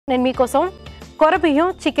నేను మీకోసం కొర్ర బియ్యం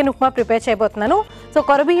చికెన్ ఉప్మా ప్రిపేర్ చేయబోతున్నాను. సో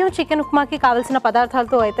కొర్ర బియ్యం చికెన్ ఉప్మాకి కావాల్సిన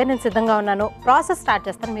పదార్థాలతో అయితే నేను సిద్ధంగా ఉన్నాను. ప్రాసెస్ స్టార్ట్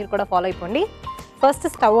చేస్తాను, మీరు కూడా ఫాలో అయిపోండి. ఫస్ట్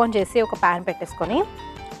స్టవ్ ఆన్ చేసి ఒక ప్యాన్ పెట్టేసుకొని,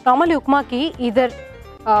 నార్మల్ ఉప్మాకి ఈదర్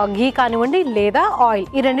ఘీ కానివ్వండి లేదా ఆయిల్,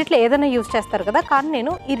 ఈ రెండిట్లో ఏదైనా యూజ్ చేస్తారు కదా, కానీ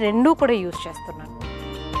నేను ఈ రెండూ కూడా యూజ్ చేస్తున్నాను.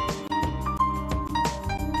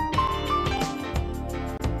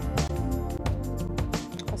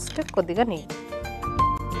 ఫస్ట్ కొద్దిగా నెయ్యి,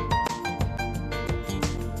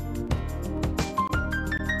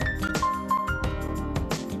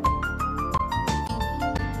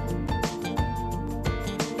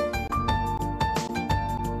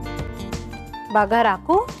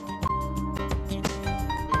 బగారాకు,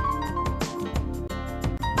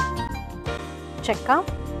 చెక్క,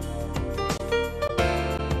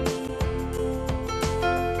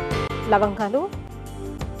 లవంగాలు,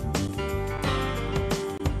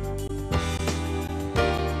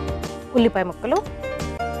 ఉల్లిపాయ ముక్కలు,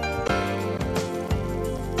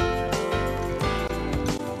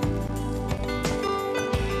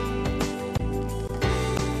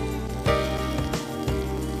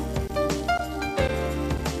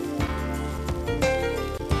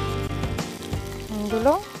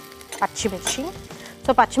 ఇందులో పచ్చిమిర్చి.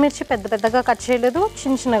 సో పచ్చిమిర్చి పెద్ద పెద్దగా కట్ చేయలేదు,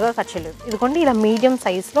 చిన్న చిన్నగా కట్ చేయలేదు, ఇదిగోండి ఇలా మీడియం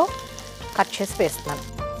సైజులో కట్ చేసి వేస్తున్నాను.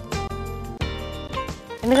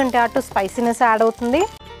 ఎందుకంటే అటు స్పైసీనెస్ యాడ్ అవుతుంది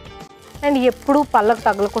అండ్ ఎప్పుడు పళ్ళకు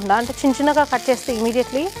తగలకుండా, అంటే చిన్న చిన్నగా కట్ చేస్తే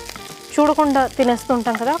ఇమీడియట్లీ చూడకుండా తినేస్తూ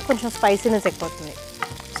ఉంటాం కదా, కొంచెం స్పైసీనెస్ ఎక్కువ అవుతుంది.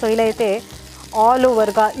 సో ఇలా అయితే ఆల్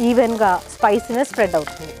ఓవర్గా ఈవెన్గా స్పైసీనెస్ స్ప్రెడ్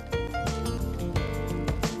అవుతుంది.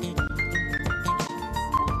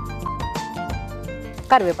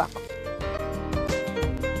 కరివేపాకు,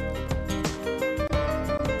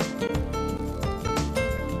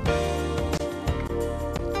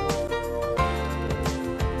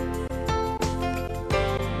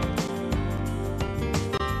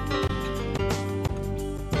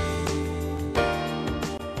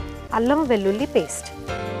 అల్లం వెల్లుల్లి పేస్ట్,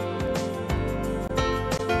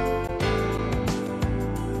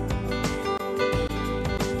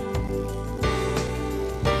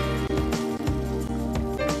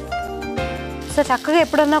 సో చక్కగా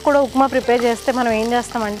ఎప్పుడన్నా కూడా ఉప్మా ప్రిపేర్ చేస్తే మనం ఏం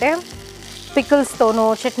చేస్తామంటే పికిల్స్తోనో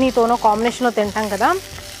చట్నీతోనో కాంబినేషన్లో తింటాం కదా,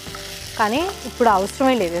 కానీ ఇప్పుడు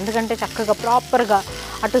అవసరమే లేదు. ఎందుకంటే చక్కగా ప్రాపర్గా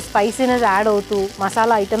అటు స్పైసీనెస్ యాడ్ అవుతూ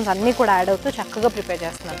మసాలా ఐటమ్స్ అన్నీ కూడా యాడ్ అవుతూ చక్కగా ప్రిపేర్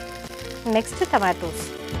చేస్తున్నాను. నెక్స్ట్ టమాటోస్,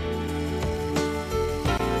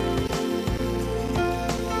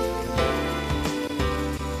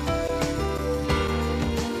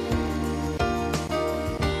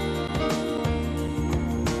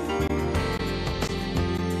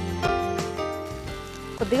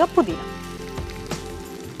 కొద్దిగా పుదీనా,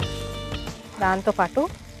 దాంతోపాటు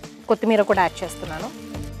కొత్తిమీర కూడా యాడ్ చేస్తున్నాను.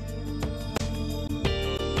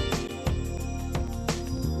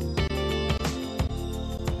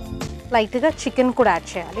 లైట్గా చికెన్ కూడా యాడ్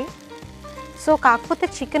చేయాలి. సో కాకపోతే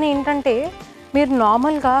చికెన్ ఏంటంటే మీరు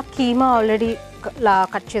నార్మల్గా కీమా ఆల్రెడీ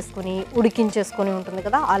కట్ చేసుకొని ఉడికించేసుకొని ఉంటుంది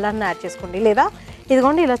కదా, అలానే యాడ్ చేసుకోండి, లేదా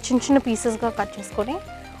ఇదిగోండి ఇలా చిన్న చిన్న పీసెస్గా కట్ చేసుకొని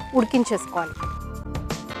ఉడికించేసుకోవాలి.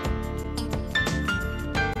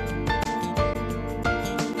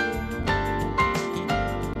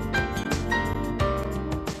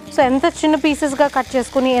 సో ఎంత చిన్న పీసెస్గా కట్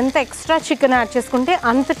చేసుకుని ఎంత ఎక్స్ట్రా చికెన్ యాడ్ చేసుకుంటే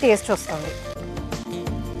అంత టేస్ట్ వస్తుంది.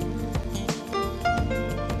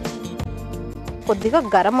 కొద్దిగా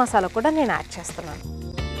గరం మసాలా కూడా నేను యాడ్ చేస్తున్నాను.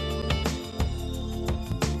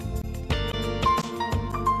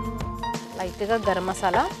 లైట్గా గరం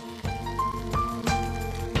మసాలా,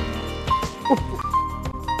 ఉప్పు,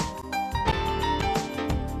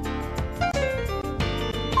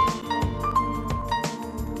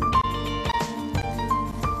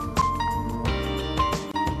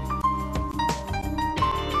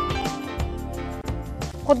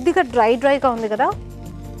 కొద్దిగా డ్రైగా ఉంది కదా,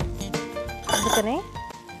 అందుకనే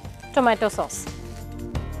టొమాటో సాస్,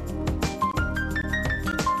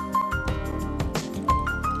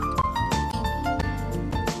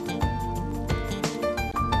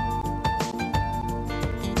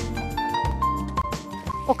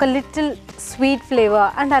 ఒక లిటిల్ స్వీట్ ఫ్లేవర్,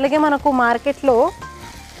 అండ్ అలాగే మనకు మార్కెట్లో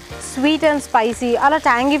స్వీట్ అండ్ స్పైసీ అలా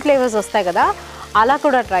ట్యాంగీ ఫ్లేవర్స్ వస్తాయి కదా, అలా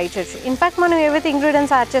కూడా ట్రై చేయొచ్చు. ఇన్ఫ్యాక్ట్ మనం ఏవైతే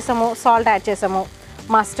ఇంగ్రీడియంట్స్ యాడ్ చేసామో, సాల్ట్ యాడ్ చేసామో,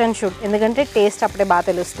 మస్ట్ అండ్ షుడ్, ఎందుకంటే టేస్ట్ అప్పుడే బాగా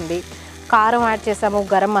తెలుస్తుంది. కారం యాడ్ చేసాము,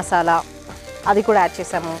 గరం మసాలా అది కూడా యాడ్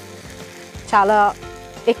చేసాము. చాలా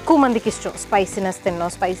ఎక్కువ మందికి ఇష్టం స్పైసీనెస్ తినడం,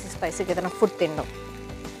 స్పైసీగా ఏదైనా ఫుడ్ తినడం.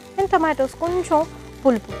 అండ్ టొమాటోస్ కొంచెం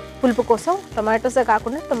పులుపు కోసం టొమాటోసే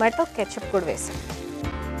కాకుండా టొమాటో కెచప్ కూడా వేసాం.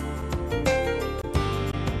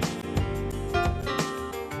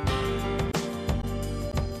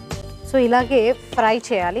 సో ఇలాగే ఫ్రై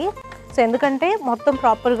చేయాలి. సో ఎందుకంటే మొత్తం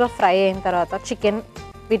ప్రాపర్గా ఫ్రై అయిన తర్వాత చికెన్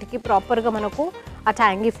వీటికి ప్రాపర్గా మనకు ఆ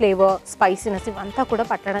ట్యాంగీ ఫ్లేవర్ స్పైసీనెస్ ఇవంతా కూడా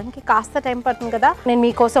పట్టడానికి కాస్త టైం పడుతుంది కదా. నేను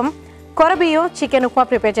మీకోసం కొర్ర బియ్యం చికెన్ ఉప్మా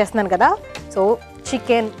ప్రిపేర్ చేస్తున్నాను కదా. సో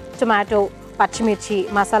చికెన్, టొమాటో, పచ్చిమిర్చి,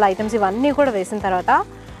 మసాలా ఐటమ్స్ ఇవన్నీ కూడా వేసిన తర్వాత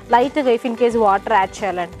లైట్గా if in case water add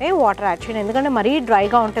చేయాలంటే వాటర్ యాడ్ చేయండి. ఎందుకంటే మరీ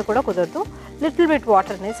డ్రైగా ఉంటే కూడా కుదరదు. లిటిల్ బిట్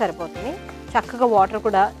వాటర్ అనేది సరిపోతుంది. చక్కగా వాటర్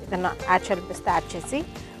కూడా ఏదైనా యాడ్ చేయాలనిపిస్తే యాడ్ చేసి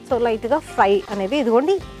సో లైట్గా ఫ్రై అనేది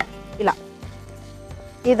ఇదిగోండి ఇలా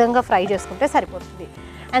ఈ విధంగా ఫ్రై చేసుకుంటే సరిపోతుంది.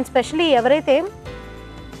 అండ్ స్పెషలీ ఎవరైతే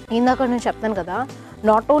ఇందాక నేను చెప్తాను కదా,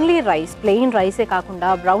 నాట్ ఓన్లీ రైస్, ప్లెయిన్ రైసే కాకుండా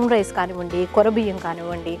బ్రౌన్ రైస్ కానివ్వండి, కొర్ర బియ్యం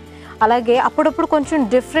కానివ్వండి, అలాగే అప్పుడప్పుడు కొంచెం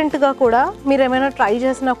డిఫరెంట్గా కూడా మీరు ఏమైనా ట్రై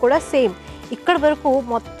చేసినా కూడా సేమ్ ఇక్కడ వరకు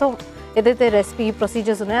మొత్తం ఏదైతే రెసిపీ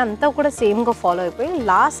ప్రొసీజర్స్ ఉన్నాయో అంతా కూడా సేమ్గా ఫాలో అయిపోయి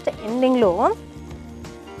లాస్ట్ ఎండింగ్లో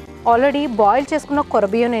ఆల్రెడీ బాయిల్ చేసుకున్న కొర్ర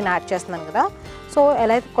బియ్యం నేను యాడ్ చేస్తున్నాను కదా. సో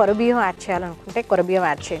ఎలా అయితే కొర్ర బియ్యం యాడ్ చేయాలనుకుంటే కొర్ర బియ్యం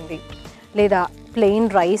యాడ్ చేయండి, లేదా ప్లెయిన్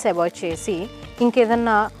రైస్ అవాయిడ్ చేసి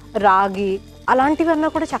ఇంకేదన్నా రాగి అలాంటివన్నా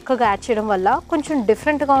కూడా చక్కగా యాడ్ చేయడం వల్ల కొంచెం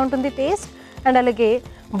డిఫరెంట్గా ఉంటుంది టేస్ట్. అండ్ అలాగే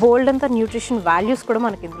బోల్డ్ అంతా న్యూట్రిషన్ వాల్యూస్ కూడా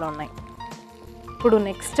మనకి ఇందులో ఉన్నాయి. ఇప్పుడు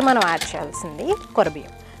నెక్స్ట్ మనం యాడ్ చేయాల్సింది కొర్ర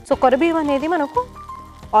బియ్యం. సో కొర్ర బియ్యం అనేది మనకు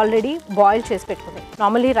ఆల్రెడీ బాయిల్ చేసి పెట్టుకుంది.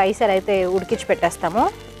 నార్మల్లీ రైస్ ఎలా అయితే ఉడికించి పెట్టేస్తామో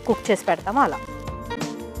కుక్ చేసి పెడతామో అలా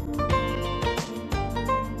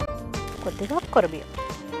కొద్దిగా కొర్ర బియ్యం.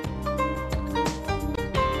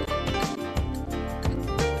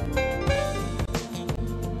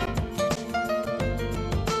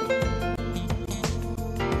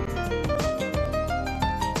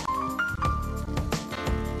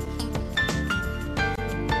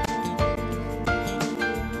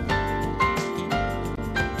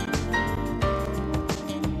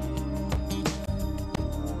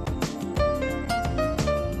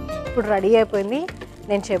 ఇప్పుడు రెడీ అయిపోయింది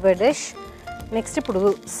నేను చేయబోయే డిష్. నెక్స్ట్ ఇప్పుడు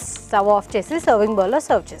స్టవ్ ఆఫ్ చేసి సర్వింగ్ బౌల్లో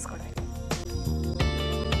సర్వ్ చేసుకోండి.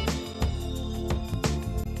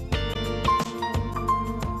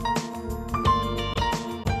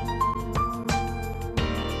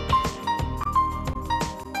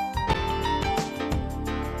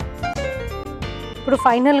 ఇప్పుడు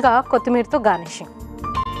ఫైనల్గా కొత్తిమీరతో గార్నిషింగ్.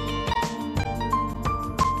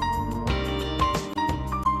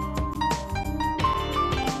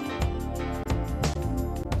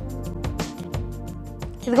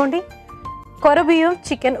 ఇదిగోండి కొర్ర బియ్యం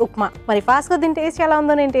చికెన్ ఉప్మా. మరి ఫాస్ట్గా దీని టేస్ట్ ఎలా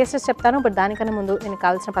ఉందో నేను టేస్ట్ చెప్తాను. బట్ దానికన్నా ముందు నేను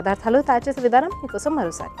కావాల్సిన పదార్థాలు తయారు చేసే విధానం మీకోసం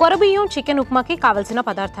మరోసారి. కొర్ర బియ్యం చికెన్ ఉప్మాకి కావాల్సిన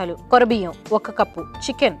పదార్థాలు: కొర్ర బియ్యం 1 కప్పు,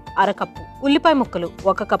 చికెన్ అర కప్పు, ఉల్లిపాయ ముక్కలు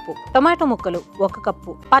 1 కప్పు, టొమాటో ముక్కలు 1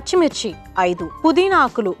 కప్పు, పచ్చిమిర్చి 5, పుదీనా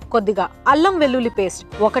ఆకులు కొద్దిగా, అల్లం వెల్లుల్లి పేస్ట్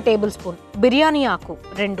 1 టేబుల్ స్పూన్, బిర్యానీ ఆకు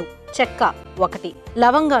 2, చెక్క 1,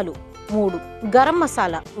 లవంగాలు 3, గరం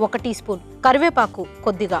మసాలా 1 టీ స్పూన్, కరివేపాకు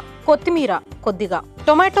కొద్దిగా, కొత్తిమీర కొద్దిగా,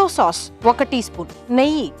 టొమాటో సాస్ 1 టీ స్పూన్,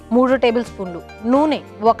 నెయ్యి 3 టేబుల్ స్పూన్లు, నూనె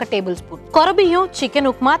 1 టేబుల్ స్పూన్. కొర్ర బియ్యం చికెన్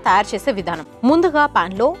ఉప్మా తయారు చేసే విధానం: ముందుగా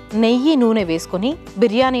పాన్ లో నెయ్యి నూనె వేసుకుని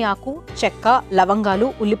బిర్యానీ ఆకు, చెక్క, లవంగాలు,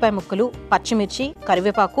 ఉల్లిపాయ ముక్కలు, పచ్చిమిర్చి,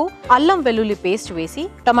 కరివేపాకు, అల్లం వెల్లుల్లి పేస్ట్ వేసి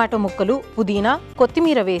టొమాటో ముక్కలు, పుదీనా,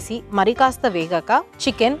 కొత్తిమీర వేసి మరి కాస్త వేగాక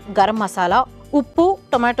చికెన్, గరం మసాలా, ఉప్పు,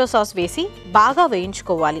 టొమాటో సాస్ వేసి బాగా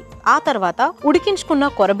వేయించుకోవాలి. ఆ తర్వాత ఉడికించుకున్న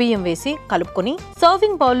కొర్ర బియ్యం వేసి కలుపుకొని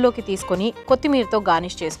సర్వింగ్ బౌల్లోకి తీసుకొని కొత్తిమీరతో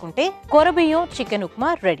గార్నిష్ చేసుకుంటే కొర్ర బియ్యం చికెన్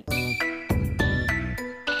ఉప్మా రెడీ.